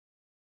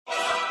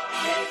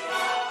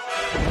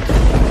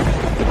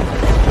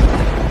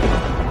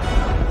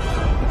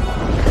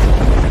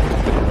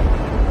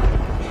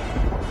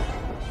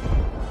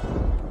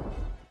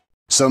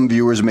Some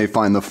viewers may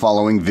find the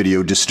following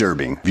video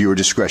disturbing. Viewer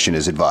discretion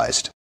is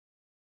advised.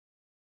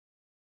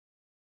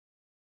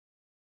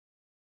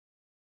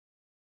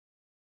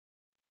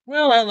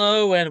 Well,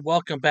 hello and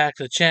welcome back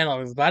to the channel,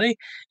 everybody.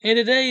 In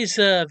today's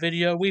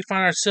video, we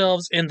find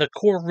ourselves in the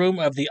courtroom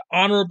of the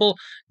Honorable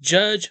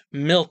Judge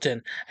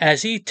Middleton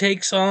as he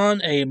takes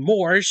on a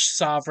Moorish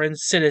sovereign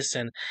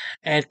citizen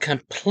and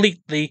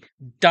completely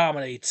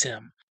dominates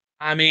him.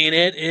 I mean,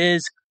 it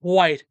is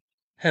quite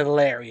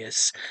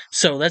hilarious.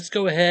 So let's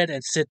go ahead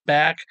and sit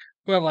back,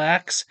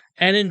 relax,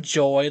 and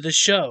enjoy the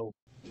show.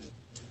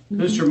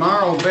 Mr.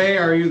 Morrow Bay,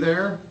 are you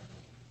there?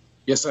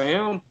 Yes, I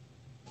am.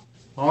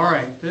 All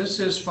right, this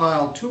is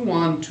file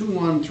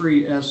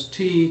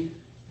 21213ST.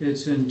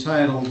 It's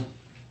entitled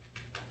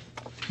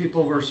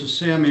People versus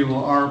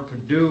Samuel R.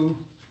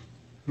 Perdue,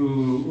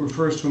 who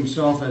refers to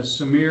himself as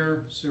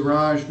Samir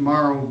Siraj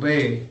Morrow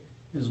Bay.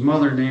 His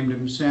mother named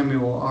him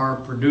Samuel R.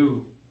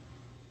 Perdue.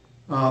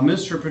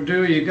 Mr.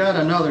 Perdue, you got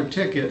another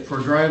ticket for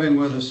driving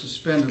with a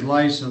suspended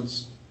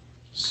license.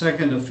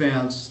 Second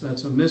offense,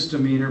 that's a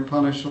misdemeanor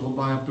punishable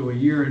by up to a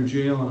year in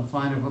jail and a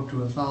fine of up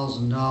to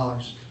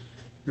 $1,000.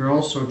 You're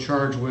also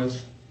charged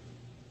with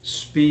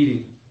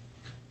speeding.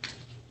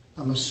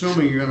 I'm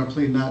assuming you're going to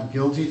plead not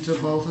guilty to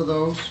both of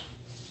those?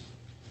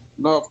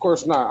 No, of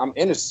course not. I'm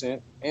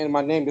innocent, and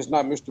my name is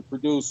not Mr.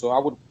 Perdue, so I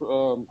would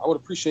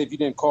appreciate if you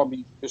didn't call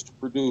me Mr.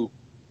 Perdue.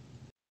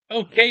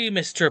 Okay,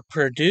 Mr.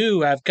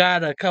 Perdue, I've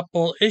got a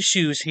couple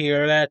issues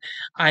here that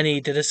I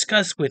need to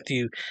discuss with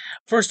you.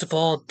 First of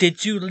all,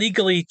 did you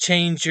legally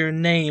change your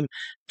name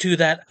to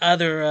that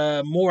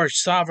other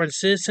Moorish sovereign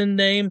citizen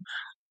name?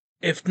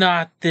 If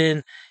not,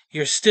 then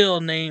you're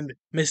still named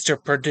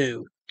Mr.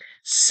 Perdue.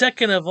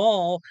 Second of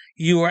all,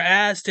 you were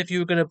asked if you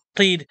were going to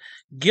plead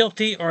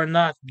guilty or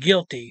not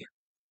guilty.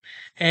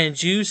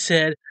 And you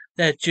said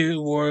that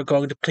you were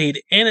going to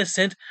plead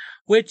innocent,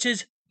 which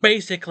is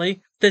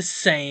basically the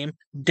same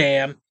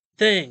damn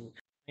thing.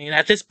 And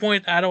at this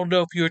point, I don't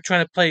know if you were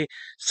trying to play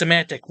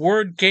semantic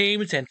word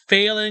games and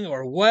failing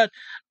or what,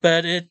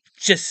 but it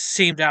just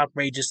seemed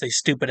outrageously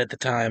stupid at the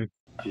time.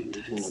 I'm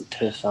going to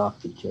piss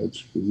off the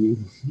judge for you.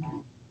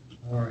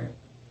 All right.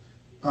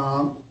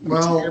 Well,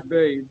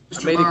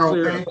 Mr.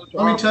 Morrow,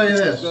 let me tell you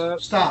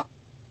this. Stop.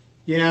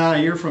 Yeah,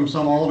 you're from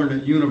some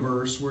alternate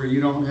universe where you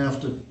don't have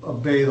to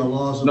obey the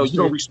laws of the state.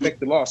 No, you don't respect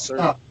the law, sir.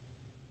 Stop.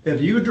 If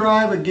you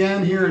drive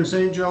again here in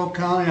St. Joe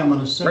County, I'm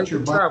going to set your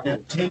butt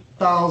at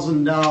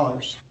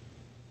 $10,000.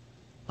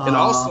 And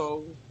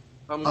also,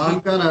 I'm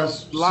going to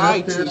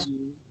lie to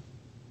you.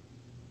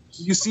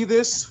 Do you see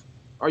this?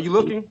 Are you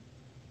looking?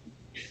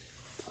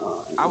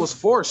 I was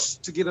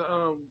forced to get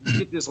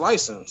this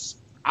license.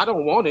 I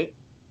don't want it,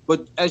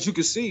 but as you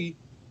can see,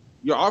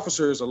 your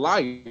officer is a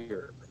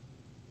liar.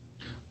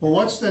 Well,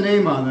 what's the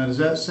name on that? Is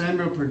that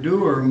Samuel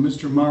Perdue or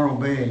Mr. Morrow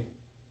Bay?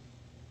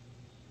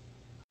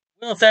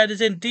 Well, if that is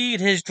indeed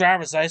his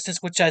driver's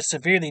license, which I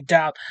severely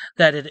doubt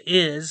that it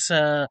is,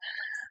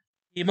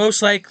 he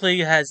most likely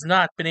has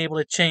not been able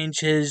to change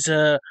his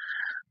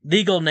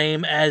legal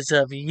name as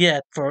of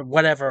yet for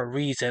whatever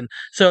reason.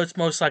 So it's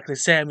most likely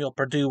Samuel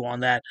Perdue on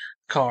that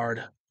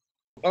card.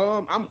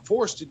 I'm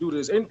forced to do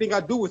this. Anything I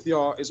do with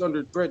y'all is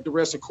under threat,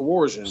 duress, and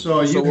coercion. So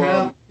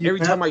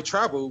every time I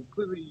travel,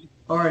 clearly,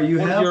 all right, you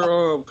have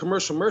your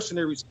commercial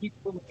mercenaries keep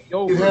pulling me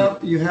over.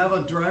 You have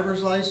a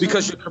driver's license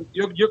because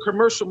your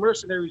commercial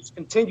mercenaries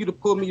continue to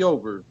pull me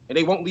over and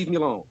they won't leave me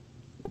alone.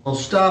 Well,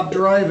 stop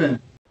driving.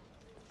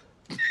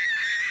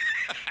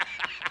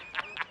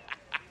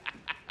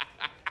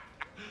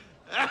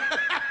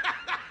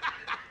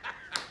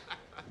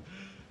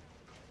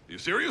 You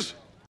serious?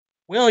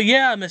 Well,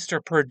 yeah,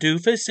 Mr.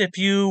 Perdoofus, if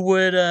you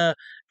would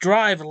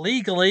drive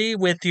legally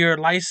with your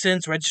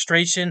license,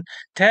 registration,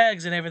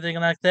 tags, and everything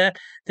like that,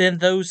 then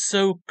those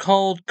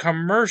so-called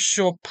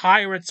commercial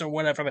pirates, or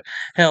whatever the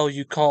hell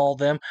you call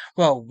them,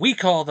 well, we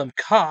call them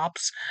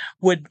cops,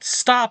 would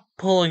stop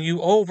pulling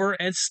you over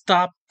and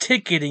stop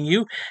ticketing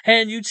you,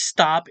 and you'd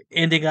stop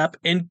ending up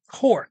in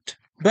court.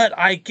 But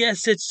I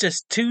guess it's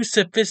just too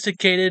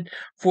sophisticated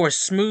for a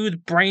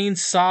smooth-brained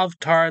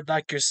Sovtard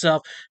like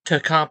yourself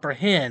to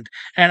comprehend.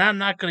 And I'm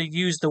not going to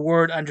use the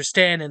word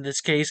understand in this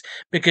case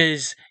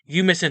because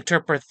you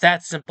misinterpret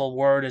that simple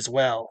word as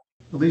well.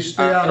 At least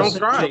stay out I of don't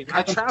drive.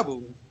 I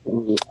travel.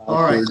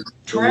 All right.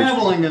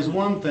 Traveling is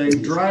one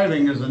thing.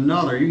 Driving is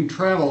another. You can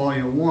travel all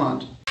you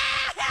want.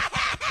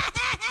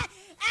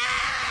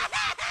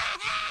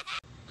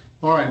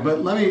 All right,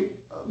 but let me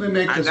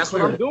make this that's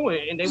clear. What I'm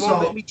doing, and they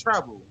won't let me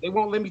travel. They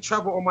won't let me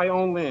travel on my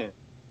own land.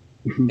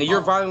 And you're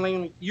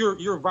violating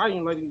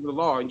the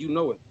law, and you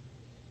know it.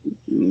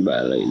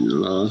 Violating the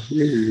law.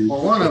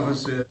 Well, one of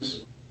us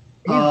is.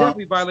 He's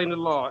definitely violating the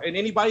law, and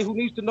anybody who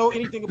needs to know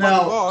anything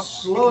about the law,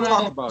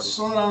 talk about it.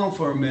 Slow down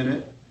for a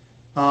minute.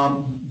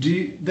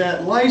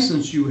 That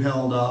license you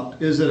held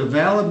up, is it a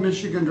valid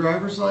Michigan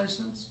driver's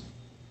license?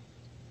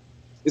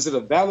 Is it a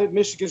valid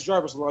Michigan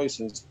driver's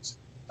license?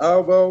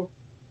 Well,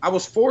 I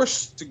was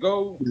forced to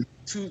go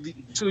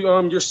to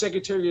your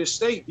Secretary of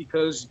State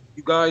because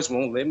you guys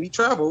won't let me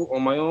travel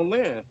on my own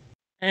land.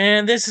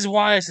 And this is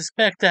why I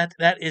suspect that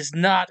that is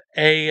not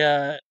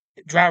a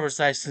driver's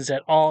license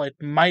at all. It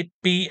might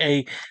be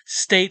a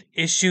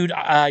state-issued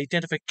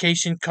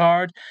identification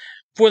card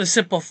for the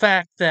simple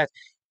fact that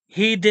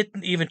he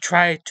didn't even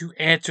try to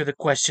answer the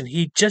question.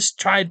 He just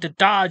tried to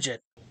dodge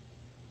it.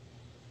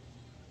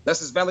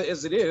 That's as valid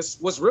as it is.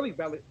 What's really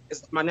valid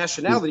is my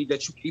nationality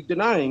that you keep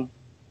denying.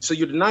 So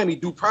you're denying me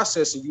due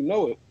process and you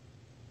know it.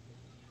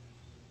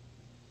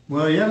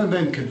 Well, you haven't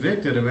been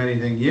convicted of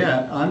anything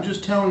yet. I'm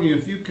just telling you,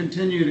 if you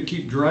continue to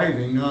keep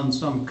driving on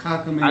some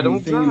cockamamie I don't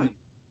thing, drive.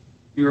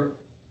 you're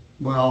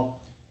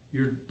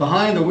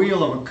behind the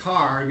wheel of a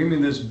car. Give me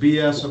this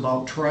BS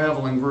about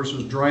traveling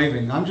versus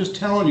driving. I'm just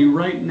telling you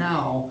right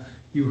now,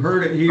 you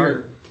heard it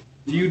here.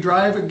 If you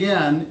drive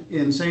again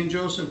in St.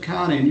 Joseph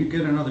County and you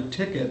get another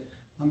ticket,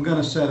 I'm going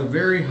to set a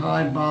very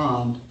high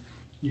bond.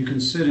 You can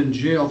sit in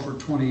jail for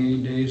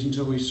 28 days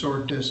until we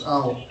sort this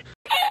out.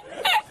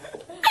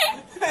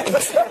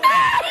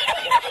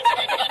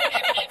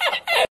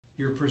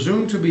 You're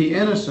presumed to be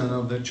innocent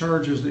of the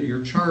charges that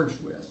you're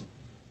charged with,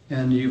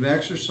 and you've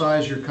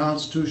exercised your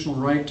constitutional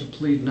right to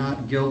plead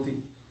not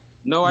guilty.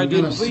 No, I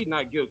didn't plead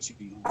not guilty.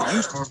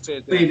 You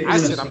said that. I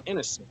said I'm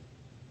innocent.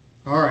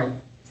 All right,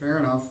 fair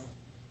enough.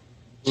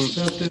 We'll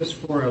set this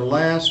for a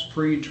last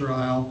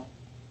pre-trial.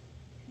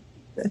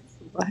 That's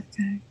the black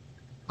guy.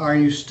 Are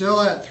you still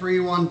at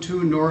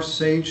 312 North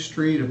Sage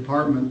Street,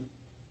 apartment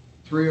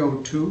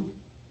 302?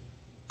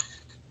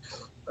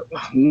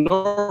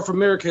 North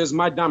America is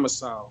my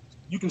domicile.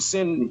 You can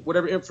send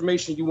whatever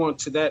information you want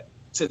to that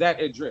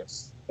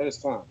address. That is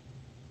fine.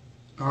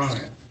 All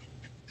right.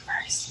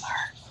 Very smart.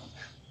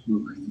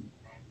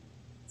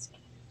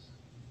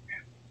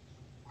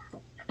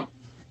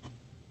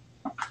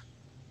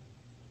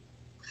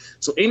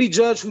 So any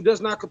judge who does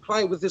not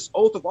comply with this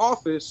oath of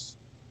office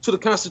to the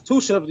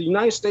Constitution of the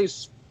United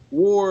States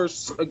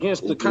wars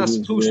against the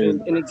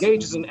Constitution and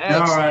engages in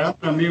acts. All right, I'm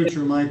going to mute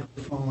your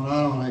microphone.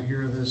 I don't want to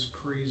hear this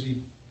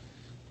crazy,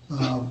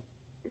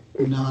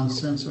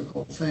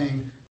 nonsensical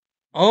thing.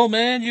 Oh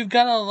man, you've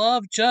gotta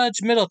love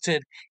Judge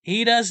Middleton.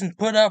 He doesn't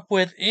put up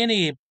with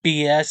any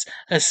BS,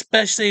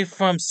 especially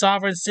from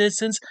sovereign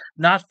citizens,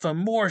 not from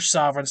Moorish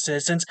sovereign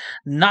citizens,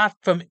 not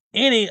from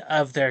any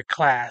of their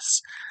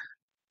class.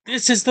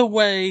 This is the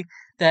way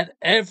that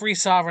every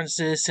sovereign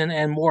citizen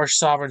and Moorish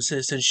sovereign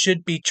citizen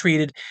should be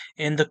treated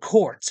in the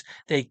courts.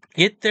 They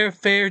get their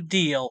fair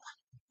deal,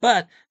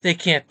 but they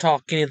can't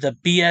talk any of the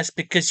BS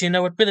because, you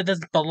know, it really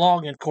doesn't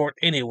belong in court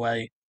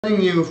anyway.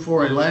 You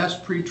for a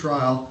last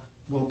pretrial.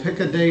 We'll pick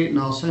a date and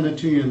I'll send it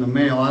to you in the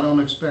mail. I don't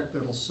expect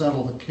it'll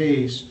settle the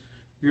case.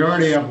 You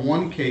already have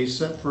one case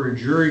set for a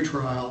jury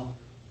trial.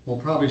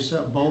 We'll probably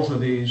set both of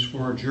these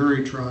for a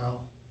jury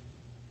trial.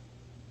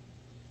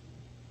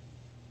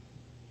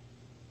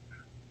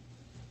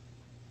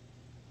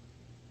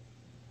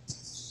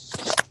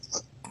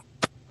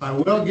 I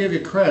will give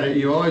you credit.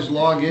 You always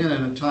log in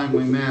a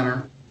timely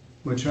manner,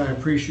 which I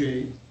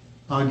appreciate.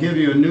 I'll give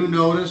you a new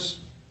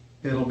notice.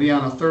 It'll be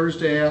on a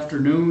Thursday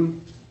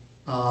afternoon.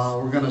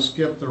 We're going to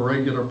skip the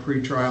regular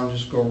pretrial and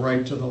just go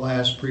right to the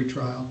last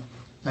pretrial.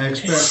 I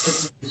expect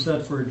it to be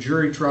set for a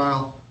jury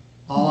trial.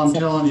 All I'm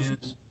telling you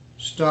is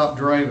stop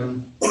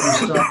driving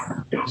and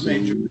stop in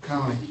St. Joseph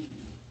County.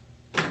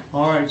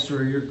 All right,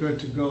 sir, you're good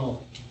to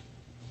go.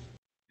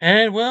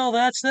 And well,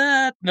 that's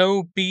that.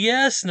 No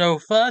BS, no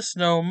fuss,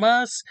 no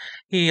muss.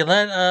 He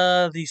let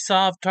the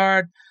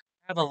Sovtard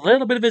have a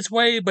little bit of his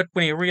way, but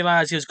when he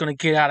realized he was going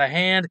to get out of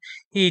hand,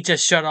 he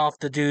just shut off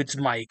the dude's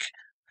mic.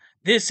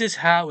 This is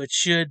how it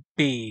should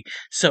be,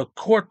 so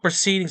court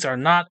proceedings are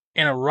not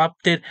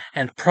interrupted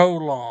and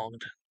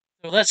prolonged.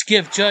 So let's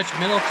give Judge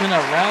Middleton a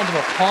round of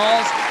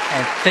applause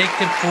and thank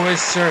him for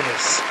his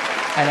service.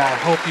 And I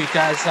hope you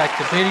guys liked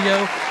the video,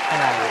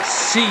 and I will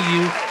see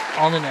you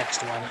on the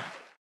next one.